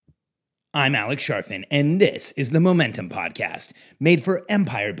I'm Alex Sharfin, and this is the Momentum Podcast, made for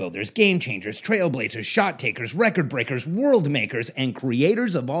empire builders, game changers, trailblazers, shot takers, record breakers, world makers, and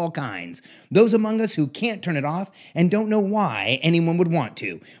creators of all kinds. Those among us who can't turn it off and don't know why anyone would want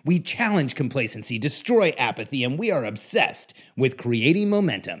to. We challenge complacency, destroy apathy, and we are obsessed with creating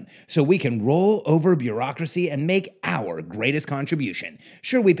momentum so we can roll over bureaucracy and make our greatest contribution.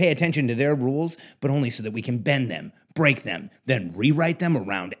 Sure, we pay attention to their rules, but only so that we can bend them, break them, then rewrite them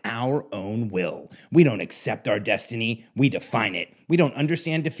around our own will. We don't accept our destiny, we define it. We don't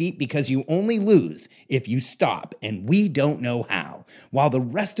understand defeat because you only lose if you stop, and we don't know how. While the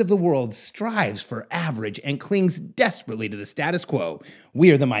rest of the world strives for average and clings desperately to the status quo,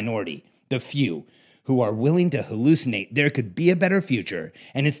 we are the minority, the few, who are willing to hallucinate there could be a better future,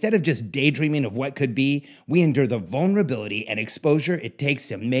 and instead of just daydreaming of what could be, we endure the vulnerability and exposure it takes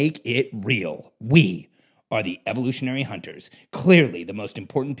to make it real. We are the evolutionary hunters, clearly the most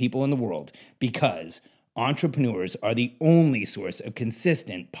important people in the world, because entrepreneurs are the only source of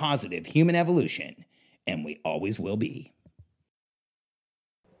consistent, positive human evolution, and we always will be.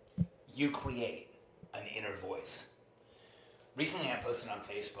 You create an inner voice. Recently, I posted on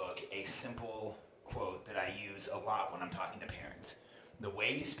Facebook a simple quote that I use a lot when I'm talking to parents. The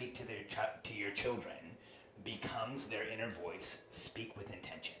way you speak to your children becomes their inner voice. Speak with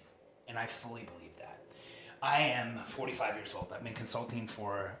intention. And I fully believe that. I am 45 years old. I've been consulting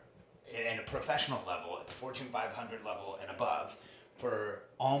at a professional level, at the Fortune 500 level and above, for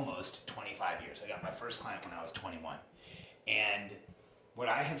almost 25 years. I got my first client when I was 21. And what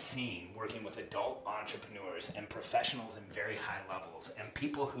I have seen working with adult entrepreneurs and professionals in very high levels and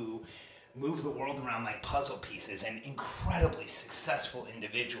people who move the world around like puzzle pieces and incredibly successful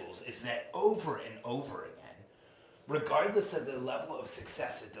individuals is that over and over again, regardless of the level of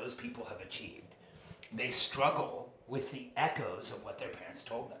success that those people have achieved, they struggle with the echoes of what their parents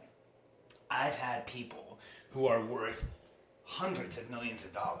told them. I've had people who are worth hundreds of millions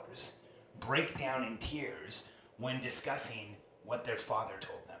of dollars break down in tears when discussing what their father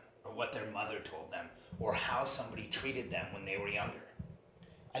told them or what their mother told them or how somebody treated them when they were younger.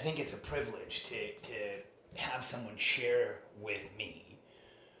 I think it's a privilege to have someone share with me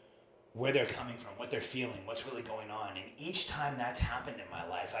where they're coming from, what they're feeling, what's really going on. And each time that's happened in my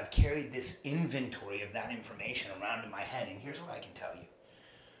life, I've carried this inventory of that information around in my head. And here's what I can tell you.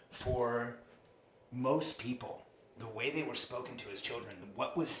 For most people, the way they were spoken to as children,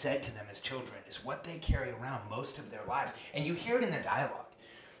 what was said to them as children is what they carry around most of their lives. And you hear it in their dialogue.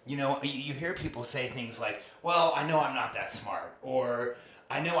 You know, you hear people say things like, well, I know I'm not that smart, or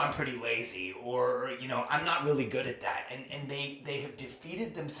I know I'm pretty lazy, or, you know, I'm not really good at that. And they have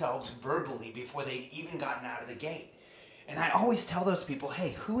defeated themselves verbally before they've even gotten out of the gate. And I always tell those people,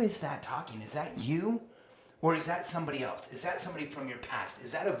 hey, who is that talking? Is that you? Or is that somebody else? Is that somebody from your past?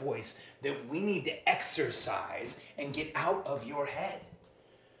 Is that a voice that we need to exercise and get out of your head?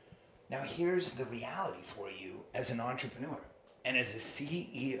 Now, here's the reality for you as an entrepreneur and as a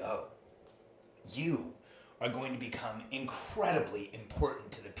CEO. You are going to become incredibly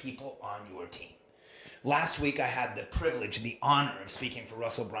important to the people on your team. Last week, I had the privilege, the honor of speaking for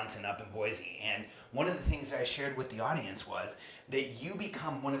Russell Brunson up in Boise. And one of the things that I shared with the audience was that you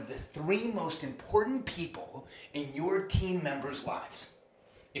become one of the 3 most important people in your team members' lives.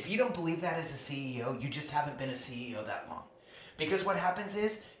 If you don't believe that as a CEO, you just haven't been a CEO that long. Because what happens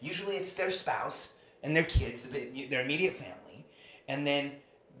is, usually it's their spouse and their kids, their immediate family, and then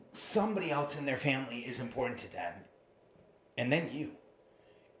somebody else in their family is important to them, and then you.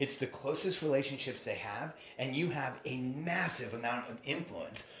 It's the closest relationships they have, and you have a massive amount of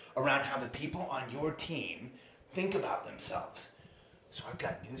influence around how the people on your team think about themselves. So I've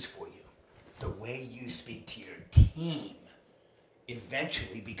got news for you. The way you speak to your team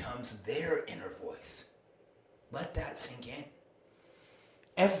eventually becomes their inner voice. Let that sink in.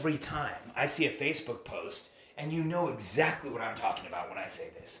 Every time I see a Facebook post, and you know exactly what I'm talking about when I say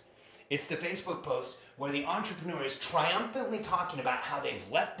this, it's the Facebook post where the entrepreneur is triumphantly talking about how they've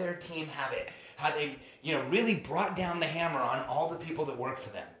let their team have it, how they've, really brought down the hammer on all the people that work for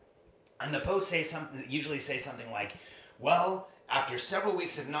them. And the posts usually say something like, well, after several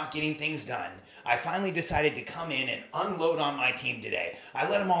weeks of not getting things done, I finally decided to come in and unload on my team today. I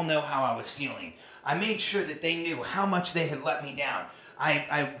let them all know how I was feeling. I made sure that they knew how much they had let me down.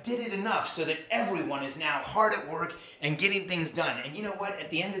 I did it enough so that everyone is now hard at work and getting things done. And you know what? At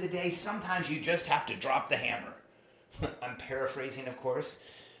the end of the day, sometimes you just have to drop the hammer. I'm paraphrasing, of course,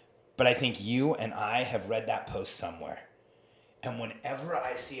 but I think you and I have read that post somewhere. And whenever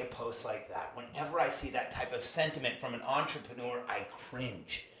I see a post like that, whenever I see that type of sentiment from an entrepreneur, I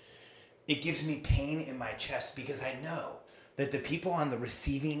cringe. It gives me pain in my chest because I know that the people on the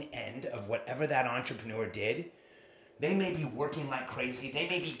receiving end of whatever that entrepreneur did, they may be working like crazy. They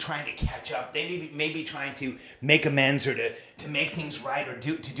may be trying to catch up. They may be trying to make amends or to make things right or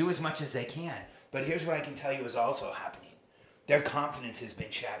to do as much as they can. But here's what I can tell you is also happening. Their confidence has been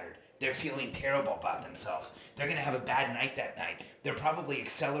shattered. They're feeling terrible about themselves. They're going to have a bad night that night. They're probably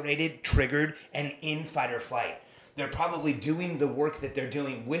accelerated, triggered, and in fight or flight. They're probably doing the work that they're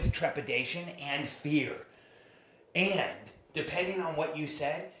doing with trepidation and fear. And depending on what you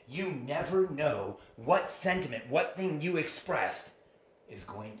said, you never know what sentiment, what thing you expressed is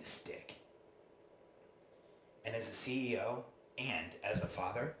going to stick. And as a CEO and as a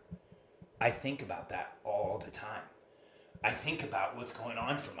father, I think about that all the time. I think about what's going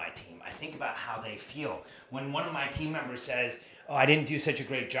on for my team. I think about how they feel. When one of my team members says, "Oh, I didn't do such a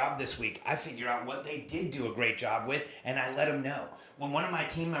great job this week," I figure out what they did do a great job with, and I let them know. When one of my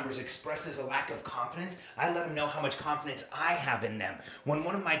team members expresses a lack of confidence, I let them know how much confidence I have in them. When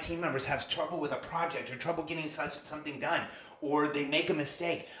one of my team members has trouble with a project or trouble getting something done, or they make a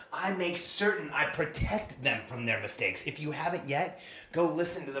mistake, I make certain I protect them from their mistakes. If you haven't yet, go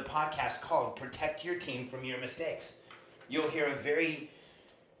listen to the podcast called Protect Your Team from Your Mistakes. You'll hear a very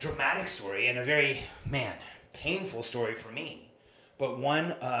dramatic story and a very, painful story for me, but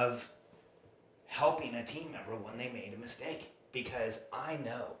one of helping a team member when they made a mistake. Because I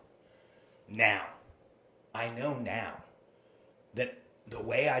know now that the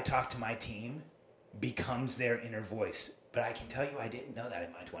way I talk to my team becomes their inner voice. But I can tell you I didn't know that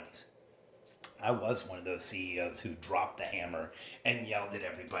in my 20s. I was one of those CEOs who dropped the hammer and yelled at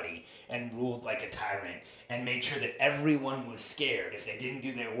everybody and ruled like a tyrant and made sure that everyone was scared if they didn't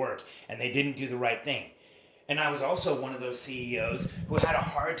do their work and they didn't do the right thing. And I was also one of those CEOs who had a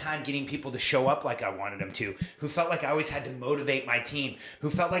hard time getting people to show up like I wanted them to, who felt like I always had to motivate my team, who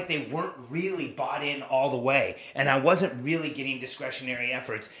felt like they weren't really bought in all the way, and I wasn't really getting discretionary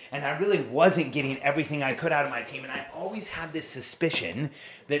efforts, and I really wasn't getting everything I could out of my team, and I always had this suspicion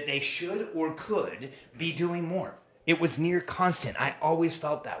that they should or could be doing more. It was near constant. I always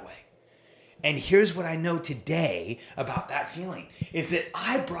felt that way. And here's what I know today about that feeling, is that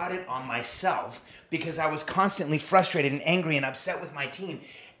I brought it on myself because I was constantly frustrated and angry and upset with my team.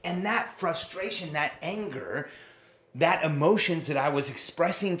 And that frustration, that anger, that emotions that I was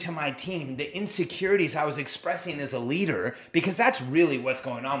expressing to my team, the insecurities I was expressing as a leader, because that's really what's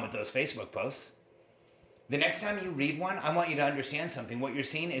going on with those Facebook posts. The next time you read one, I want you to understand something. What you're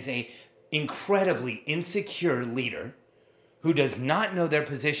seeing is a incredibly insecure leader who does not know their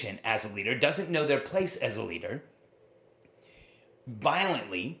position as a leader, doesn't know their place as a leader,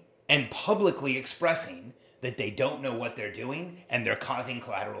 violently and publicly expressing that they don't know what they're doing and they're causing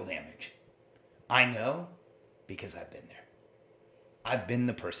collateral damage. I know because I've been there. I've been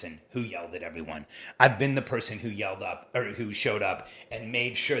the person who yelled at everyone. I've been the person who yelled up or who showed up and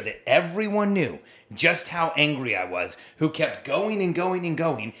made sure that everyone knew just how angry I was, who kept going and going and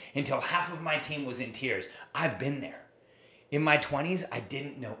going until half of my team was in tears. I've been there. In my 20s, I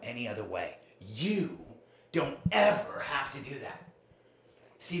didn't know any other way. You don't ever have to do that.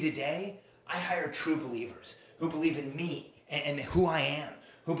 See, today, I hire true believers who believe in me and who I am,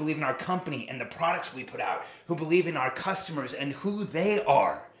 who believe in our company and the products we put out, who believe in our customers and who they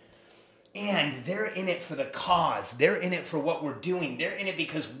are. And they're in it for the cause. They're in it for what we're doing. They're in it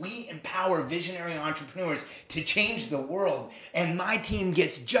because we empower visionary entrepreneurs to change the world. And my team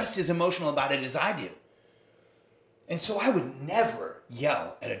gets just as emotional about it as I do. And so I would never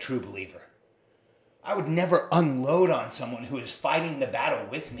yell at a true believer. I would never unload on someone who is fighting the battle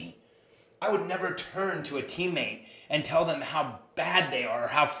with me. I would never turn to a teammate and tell them how bad they are, or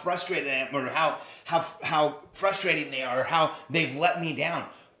how frustrated I am, or how frustrating they are, or how they've let me down,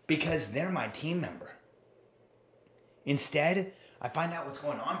 because they're my team member. Instead, I find out what's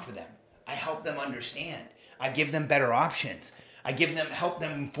going on for them. I help them understand. I give them better options. I help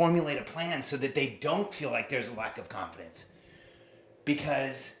them formulate a plan so that they don't feel like there's a lack of confidence.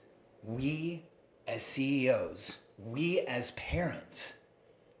 Because we as CEOs, we as parents,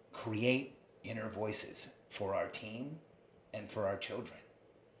 create inner voices for our team and for our children.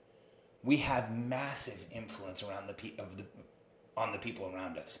 We have massive influence around on the people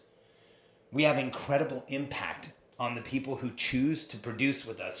around us. We have incredible impact on the people who choose to produce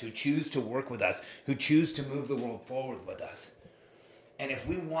with us, who choose to work with us, who choose to move the world forward with us. And if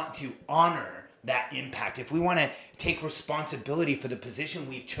we want to honor that impact, if we want to take responsibility for the position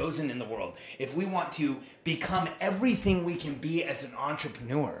we've chosen in the world, if we want to become everything we can be as an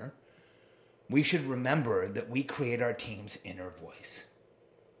entrepreneur, we should remember that we create our team's inner voice.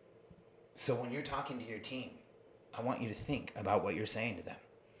 So when you're talking to your team, I want you to think about what you're saying to them.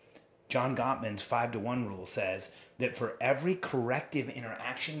 John Gottman's 5-to-1 rule says that for every corrective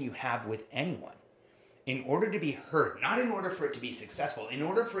interaction you have with anyone, in order to be heard, not in order for it to be successful, in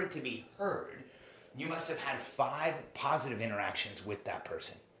order for it to be heard, you must have had 5 positive interactions with that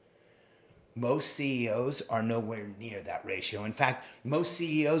person. Most CEOs are nowhere near that ratio. In fact, most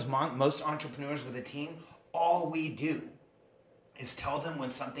CEOs, most entrepreneurs with a team, all we do is tell them when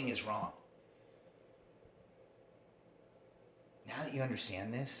something is wrong. Now that you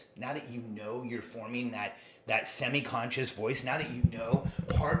understand this, now that you know you're forming that semi-conscious voice, now that you know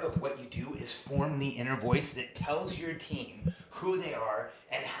part of what you do is form the inner voice that tells your team who they are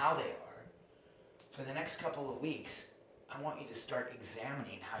and how they are, for the next couple of weeks, I want you to start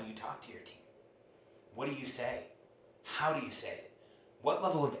examining how you talk to your team. What do you say? How do you say it? What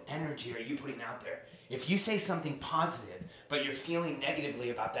level of energy are you putting out there? If you say something positive, but you're feeling negatively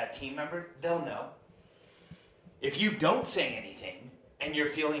about that team member, they'll know. If you don't say anything and you're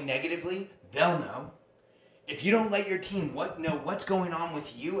feeling negatively, they'll know. If you don't let your team know what's going on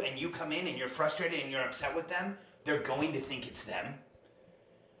with you and you come in and you're frustrated and you're upset with them, they're going to think it's them.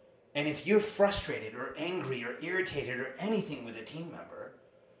 And if you're frustrated or angry or irritated or anything with a team member,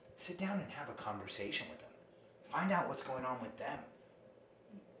 sit down and have a conversation with them. Find out what's going on with them.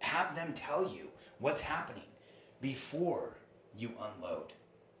 Have them tell you what's happening before you unload.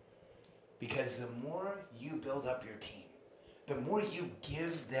 Because the more you build up your team, the more you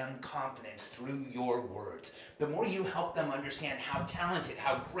give them confidence through your words, the more you help them understand how talented,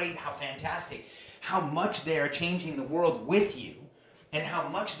 how great, how fantastic, how much they are changing the world with you, and how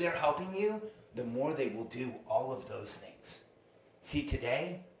much they're helping you, the more they will do all of those things. See,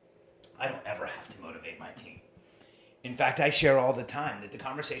 today, I don't ever have to motivate my team. In fact, I share all the time that the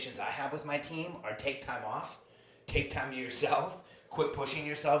conversations I have with my team are take time off, take time to yourself, quit pushing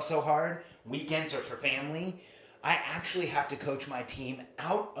yourself so hard, weekends are for family. I actually have to coach my team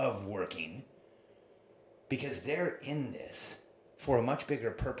out of working because they're in this for a much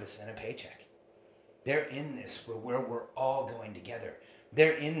bigger purpose than a paycheck. They're in this for where we're all going together.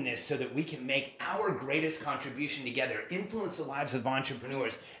 They're in this so that we can make our greatest contribution together, influence the lives of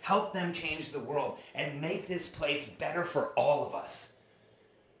entrepreneurs, help them change the world, and make this place better for all of us.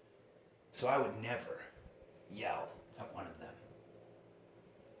 So I would never yell at one of them.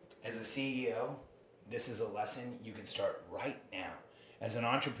 As a CEO, this is a lesson you can start right now. As an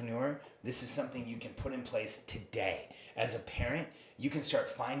entrepreneur, this is something you can put in place today. As a parent, you can start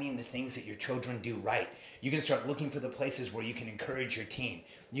finding the things that your children do right. You can start looking for the places where you can encourage your team.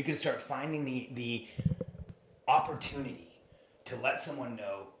 You can start finding the opportunity to let someone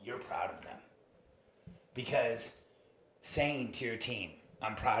know you're proud of them. Because saying to your team,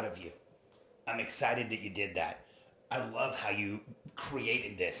 I'm proud of you. I'm excited that you did that. I love how you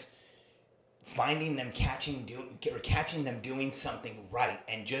created this. Finding them catching them doing something right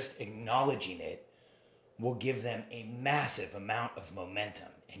and just acknowledging it will give them a massive amount of momentum.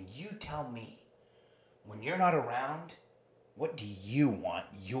 And you tell me, when you're not around, what do you want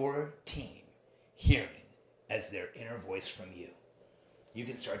your team hearing as their inner voice from you? You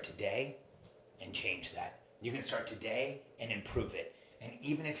can start today and change that. You can start today and improve it. And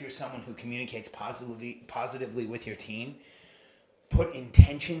even if you're someone who communicates positively with your team, put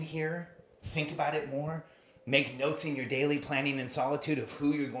intention here. Think about it more. Make notes in your daily planning in solitude of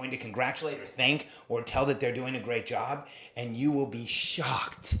who you're going to congratulate or thank or tell that they're doing a great job. And you will be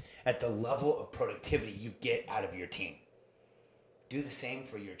shocked at the level of productivity you get out of your team. Do the same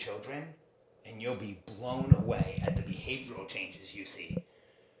for your children, and you'll be blown away at the behavioral changes you see.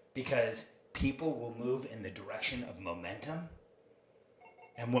 Because people will move in the direction of momentum.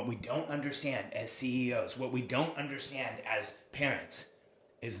 And what we don't understand as CEOs, what we don't understand as parents,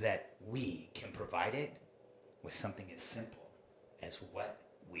 is that we can provide it with something as simple as what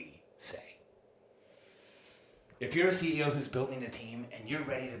we say. If you're a CEO who's building a team and you're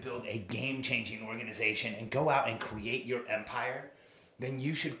ready to build a game-changing organization and go out and create your empire, then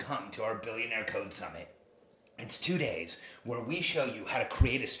you should come to our Billionaire Code Summit. It's 2 days where we show you how to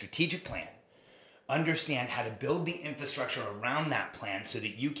create a strategic plan, understand how to build the infrastructure around that plan so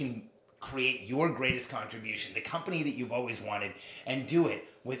that you can create your greatest contribution, the company that you've always wanted, and do it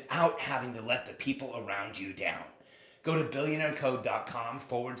without having to let the people around you down. Go to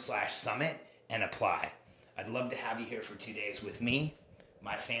billionairecode.com/summit and apply. I'd love to have you here for 2 days with me,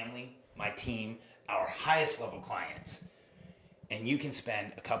 my family, my team, our highest level clients. And you can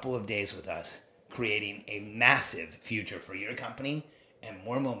spend a couple of days with us creating a massive future for your company and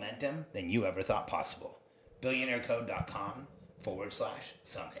more momentum than you ever thought possible.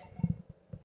 billionairecode.com/summit.